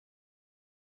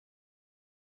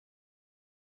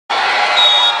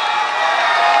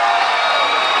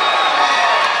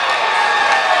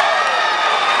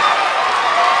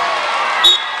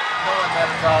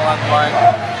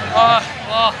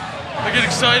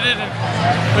excited and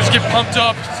just get pumped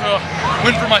up to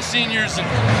win for my seniors and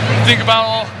think about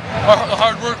all the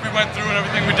hard work we went through and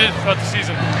everything we did throughout the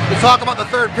season. You talk about the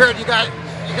third period. You guys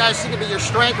seem to be your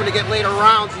strength when you get later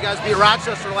rounds. You guys beat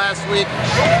Rochester last week.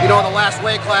 You know, in the last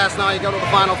weight class. Now you go to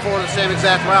the Final Four, the same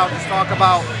exact route. Just talk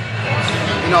about,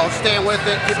 you know, staying with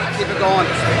it, keep it going.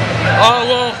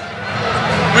 Well,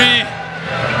 we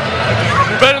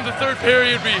bet in the third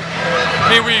period. We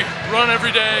run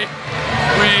every day.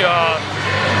 We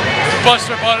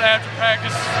bust our butt after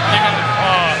practice. Even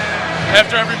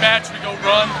after every match, we go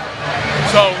run.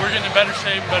 So we're getting in better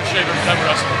shape every time we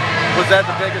wrestle. Was that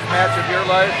the biggest match of your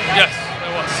life? Yes,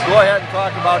 it was. Go ahead and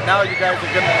talk about now. You guys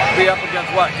are going to be up against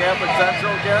what? Catholic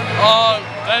Central again?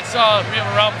 That's we have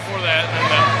a round before that.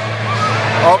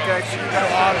 Okay.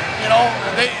 You know,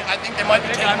 I think they might be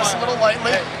taking us a little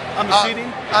lightly. On the seating?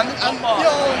 You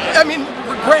know, I mean,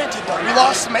 granted though, we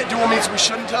lost some dual meets we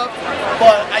shouldn't have,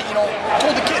 but I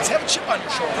told the kids, have a chip on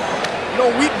your shoulder. You know,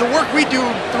 the work we do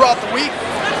throughout the week,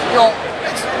 you know,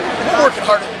 we're working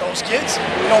harder than those kids.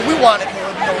 You know, we wanted more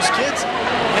than those kids.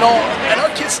 You know, and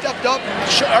our kids stepped up, and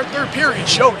our third period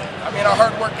showed it. I mean, our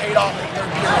hard work paid off in the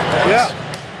third period. Yeah.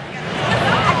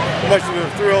 How much of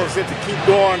a thrill is it to keep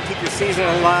going, keep your season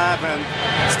alive, and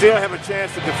still have a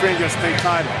chance to defend your state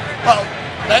title? Well,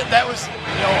 that was,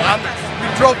 you know, we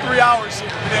drove 3 hours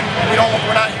here.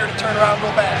 We're not here to turn around and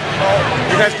go back. You know?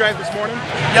 You guys drive this morning?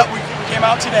 Yep, we came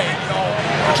out today. You know,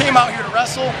 we came out here to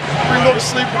wrestle. We're gonna go to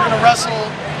sleep. We're gonna wrestle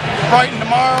Brighton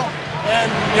tomorrow, and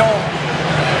you know,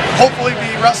 hopefully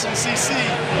be wrestling CC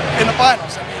in the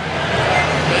finals. I mean,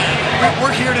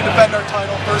 we're here to defend our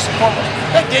title first and foremost.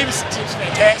 That Davison team's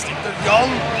fantastic. They're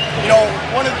young. You know,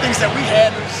 one of the things that we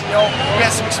had was, you know, we had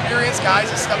some experienced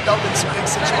guys that stepped up in some big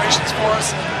situations for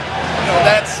us, and you know,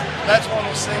 that's one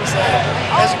of those things that,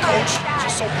 as a coach, I'm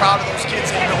just so proud of those kids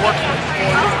that have been working